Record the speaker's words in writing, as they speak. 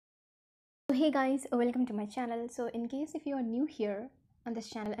So hey guys, welcome to my channel. So in case if you are new here on this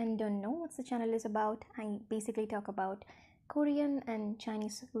channel and don't know what the channel is about, I basically talk about Korean and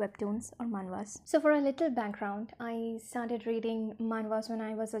Chinese webtoons or manhwas. So for a little background, I started reading manhwas when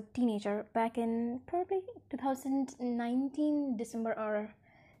I was a teenager back in probably 2019 December or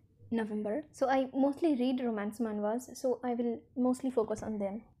November. So I mostly read romance manhwas, so I will mostly focus on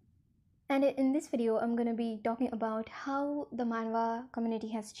them. And in this video, I'm going to be talking about how the manhwa community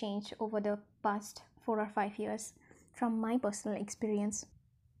has changed over the past 4 or 5 years from my personal experience.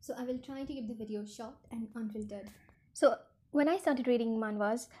 So I will try to keep the video short and unfiltered. So when I started reading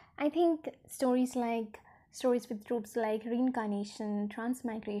manhwas, I think stories with tropes like reincarnation,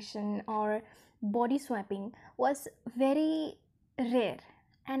 transmigration, or body swapping was very rare.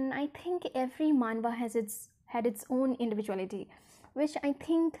 And I think every manhwa had its own individuality, which I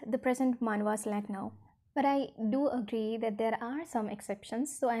think the present manhwas lack now. But I do agree that there are some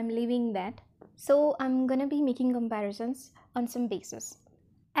exceptions, so I'm leaving that. So I'm gonna be making comparisons on some basis.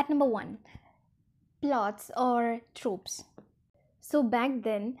 At number 1, plots or tropes. So back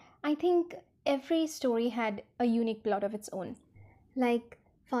then, I think every story had a unique plot of its own, like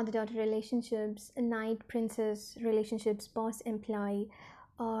father-daughter relationships, knight-princess relationships, boss-employee,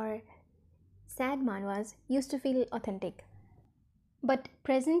 or sad manhwas used to feel authentic. But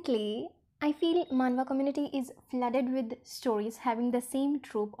presently, I feel manhwa community is flooded with stories having the same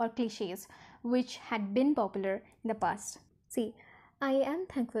trope or cliches which had been popular in the past. See, I am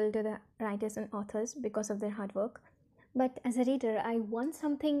thankful to the writers and authors because of their hard work, but as a reader, I want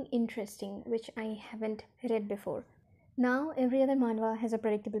something interesting which I haven't read before. Now, every other manhwa has a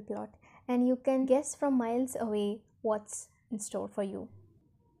predictable plot, and you can guess from miles away what's in store for you.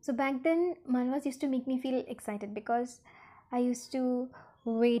 So back then, manhwas used to make me feel excited because I used to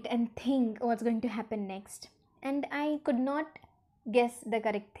wait and think what's going to happen next, and I could not guess the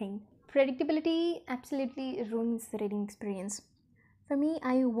correct thing. Predictability absolutely ruins the reading experience. For me,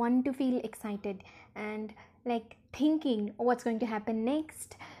 I want to feel excited and like thinking what's going to happen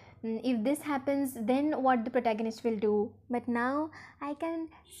next. If this happens, then what the protagonist will do. But now I can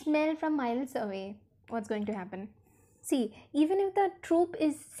smell from miles away what's going to happen. See, even if the trope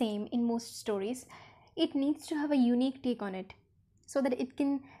is same in most stories, it needs to have a unique take on it so that it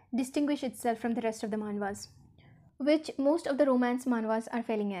can distinguish itself from the rest of the manhwas, which most of the romance manhwas are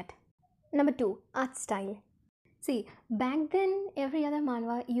failing at. Number 2, art style. See, back then every other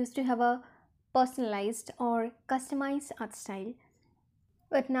manhwa used to have a personalized or customized art style,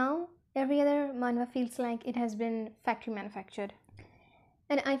 but now every other manhwa feels like it has been factory manufactured.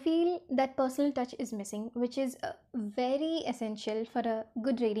 And I feel that personal touch is missing, which is very essential for a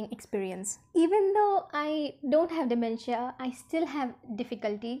good reading experience. Even though I don't have dementia, I still have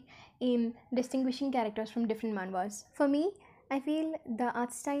difficulty in distinguishing characters from different manhwas. For me, I feel the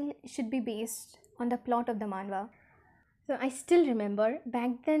art style should be based on the plot of the manhwa. So I still remember back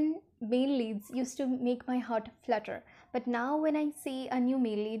then male leads used to make my heart flutter. But now when I see a new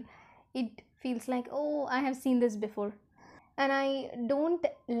male lead, it feels like, oh, I have seen this before. And I don't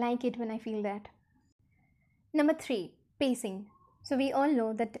like it when I feel that. Number 3, pacing. So we all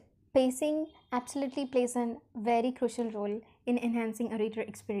know that pacing absolutely plays a very crucial role in enhancing a reader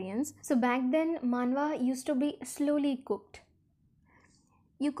experience. So back then, manhwa used to be slowly cooked.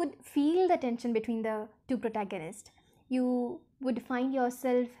 You could feel the tension between the two protagonists. You would find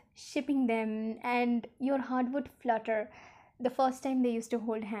yourself shipping them and your heart would flutter the first time they used to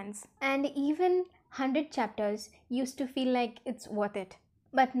hold hands. And even 100 chapters used to feel like it's worth it.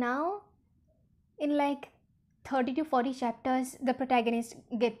 But now, in like 30 to 40 chapters, the protagonists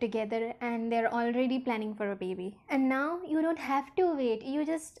get together and they're already planning for a baby. And now you don't have to wait. You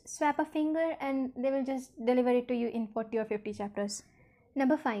just swap a finger and they will just deliver it to you in 40 or 50 chapters.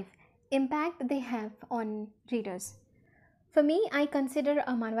 Number 5, impact they have on readers. For me, I consider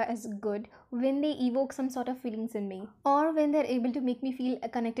a manhwa as good when they evoke some sort of feelings in me, or when they're able to make me feel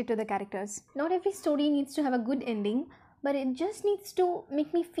connected to the characters. Not every story needs to have a good ending, but it just needs to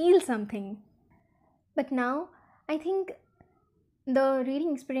make me feel something. But now, I think the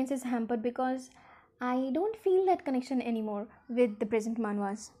reading experience is hampered because I don't feel that connection anymore with the present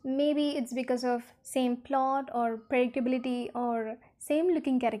manhwas. Maybe it's because of same plot or predictability or same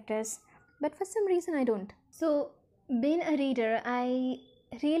looking characters, but for some reason I don't. So being a reader, I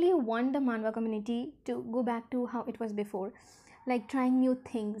really want the manhwa community to go back to how it was before, like trying new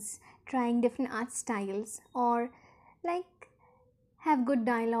things, trying different art styles, or like have good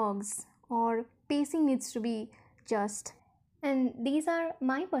dialogues, or pacing needs to be just. And these are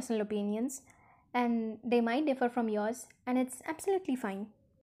my personal opinions, and they might differ from yours, and it's absolutely fine.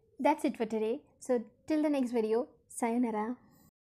 That's it for today. So till the next video, sayonara.